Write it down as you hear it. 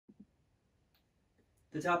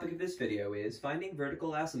The topic of this video is finding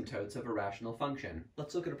vertical asymptotes of a rational function.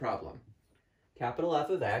 Let's look at a problem. Capital F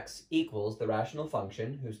of x equals the rational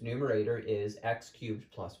function whose numerator is x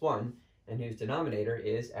cubed plus 1 and whose denominator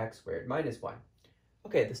is x squared minus 1.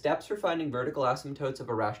 Okay, the steps for finding vertical asymptotes of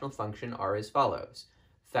a rational function are as follows.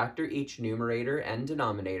 Factor each numerator and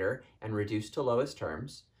denominator and reduce to lowest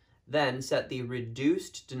terms. Then set the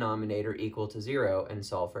reduced denominator equal to 0 and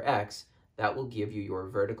solve for x. That will give you your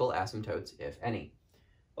vertical asymptotes, if any.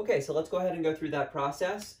 Okay, so let's go ahead and go through that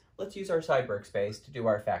process. Let's use our side workspace to do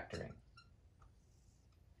our factoring.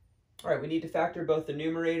 All right, we need to factor both the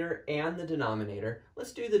numerator and the denominator.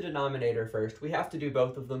 Let's do the denominator first. We have to do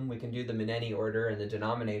both of them. We can do them in any order, and the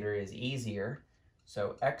denominator is easier.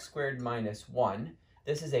 So x squared minus 1.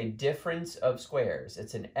 This is a difference of squares.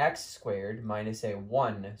 It's an x squared minus a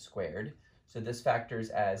 1 squared. So this factors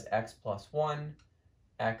as x plus 1,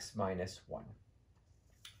 x minus 1.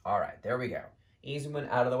 All right, there we go. Easy one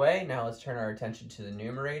out of the way. Now let's turn our attention to the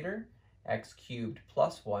numerator, x cubed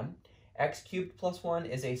plus 1. X cubed plus 1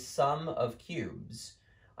 is a sum of cubes.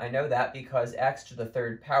 I know that because x to the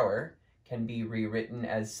third power can be rewritten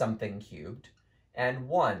as something cubed, and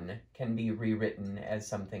 1 can be rewritten as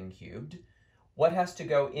something cubed. What has to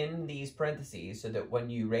go in these parentheses so that when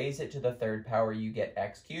you raise it to the third power you get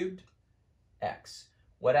x cubed? X.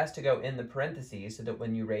 What has to go in the parentheses so that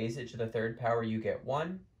when you raise it to the third power you get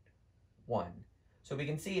 1? 1. So we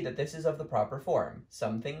can see that this is of the proper form,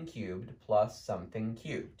 something cubed plus something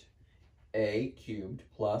cubed. A cubed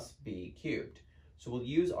plus b cubed. So we'll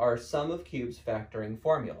use our sum of cubes factoring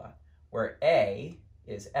formula, where a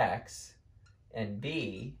is x and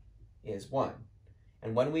b is 1.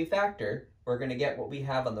 And when we factor, we're going to get what we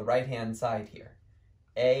have on the right-hand side here.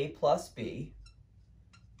 A plus b,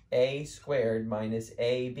 a squared minus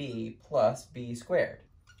ab plus b squared.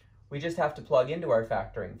 We just have to plug into our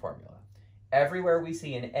factoring formula. Everywhere we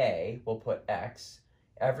see an a, we'll put x.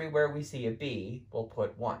 Everywhere we see a b, we'll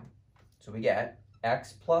put 1. So we get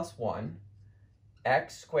x plus 1,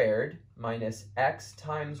 x squared minus x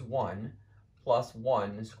times 1 plus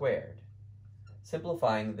 1 squared.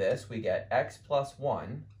 Simplifying this, we get x plus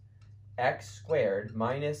 1, x squared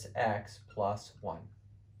minus x plus 1.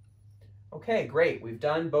 Okay, great. We've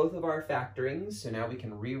done both of our factorings, so now we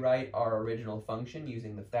can rewrite our original function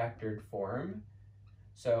using the factored form.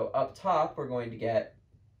 So up top, we're going to get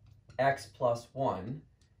x plus 1,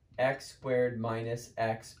 x squared minus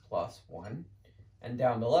x plus 1. And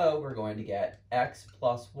down below, we're going to get x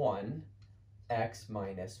plus 1, x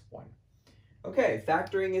minus 1. Okay,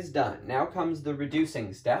 factoring is done. Now comes the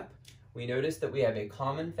reducing step. We notice that we have a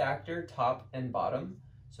common factor, top and bottom.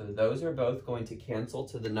 So those are both going to cancel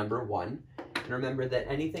to the number 1. And remember that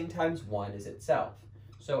anything times 1 is itself.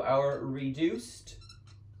 So our reduced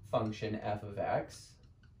function f of x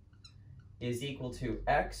is equal to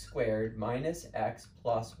x squared minus x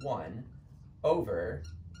plus 1 over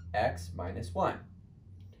x minus 1.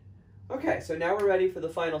 Okay, so now we're ready for the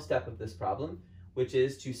final step of this problem, which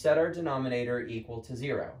is to set our denominator equal to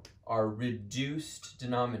 0. Our reduced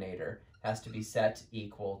denominator has to be set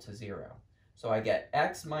equal to 0. So I get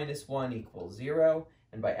x minus 1 equals 0,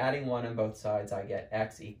 and by adding 1 on both sides, I get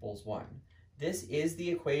x equals 1. This is the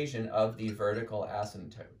equation of the vertical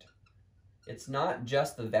asymptote. It's not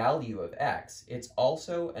just the value of x, it's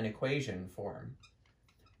also an equation form.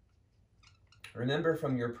 Remember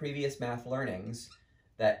from your previous math learnings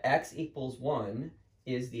that x equals 1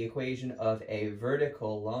 is the equation of a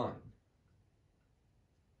vertical line.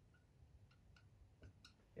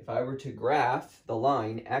 If I were to graph the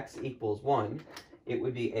line x equals 1, it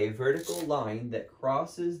would be a vertical line that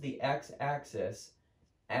crosses the x-axis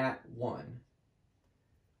at 1.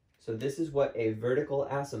 So this is what a vertical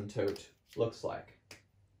asymptote looks like.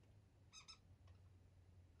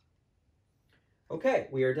 Okay,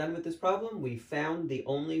 we are done with this problem. We found the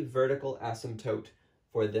only vertical asymptote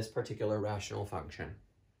for this particular rational function.